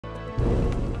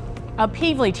A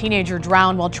Pevely teenager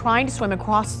drowned while trying to swim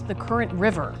across the Current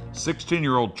River.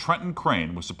 16-year-old Trenton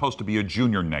Crane was supposed to be a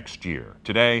junior next year.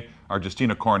 Today, our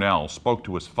Justina Cornell spoke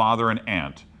to his father and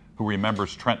aunt, who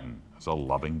remembers Trenton as a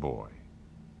loving boy.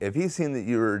 If he seen that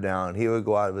you were down, he would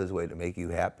go out of his way to make you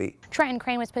happy. Trenton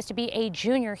Crane was supposed to be a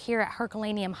junior here at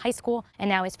Herculaneum High School, and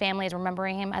now his family is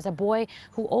remembering him as a boy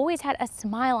who always had a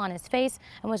smile on his face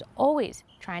and was always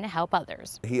trying to help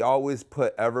others. He always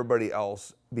put everybody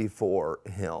else before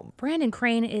him. Brandon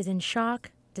Crane is in shock,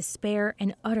 despair,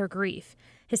 and utter grief.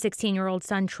 His 16-year-old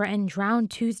son Trenton drowned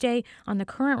Tuesday on the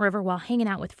Current River while hanging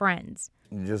out with friends.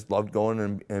 He just loved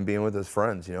going and being with his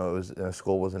friends. You know,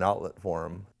 school was an outlet for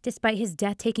him. Despite his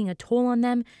death taking a toll on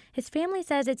them, his family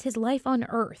says it's his life on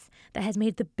Earth that has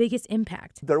made the biggest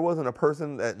impact. There wasn't a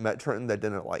person that met Trenton that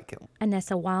didn't like him.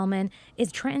 Anessa Wildman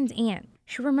is Trenton's aunt.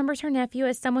 She remembers her nephew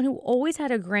as someone who always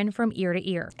had a grin from ear to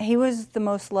ear. He was the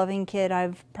most loving kid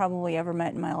I've probably ever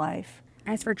met in my life.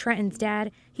 As for Trenton's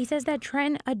dad, he says that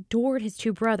Trenton adored his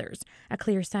two brothers, a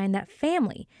clear sign that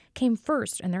family came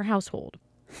first in their household.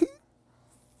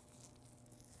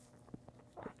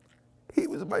 He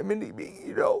was my mini-me,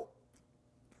 you know.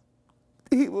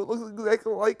 He would look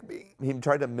exactly like me. He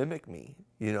tried to mimic me,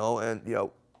 you know, and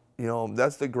you know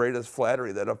that's the greatest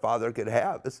flattery that a father could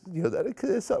have. Is, you know, that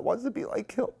his son wants to be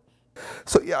like him.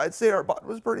 So yeah, I'd say our bond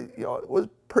was pretty, you know, it was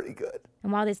pretty good.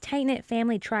 And while this tight-knit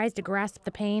family tries to grasp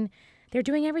the pain, they're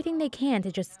doing everything they can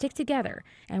to just stick together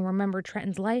and remember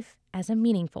Trenton's life as a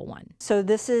meaningful one. So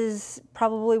this is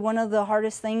probably one of the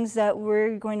hardest things that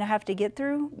we're going to have to get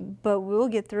through, but we'll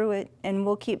get through it, and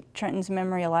we'll keep Trenton's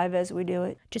memory alive as we do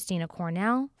it. Justina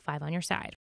Cornell, 5 on your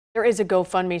side. There is a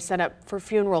GoFundMe set up for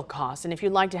funeral costs, and if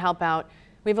you'd like to help out,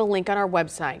 we have a link on our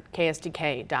website,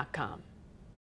 ksdk.com.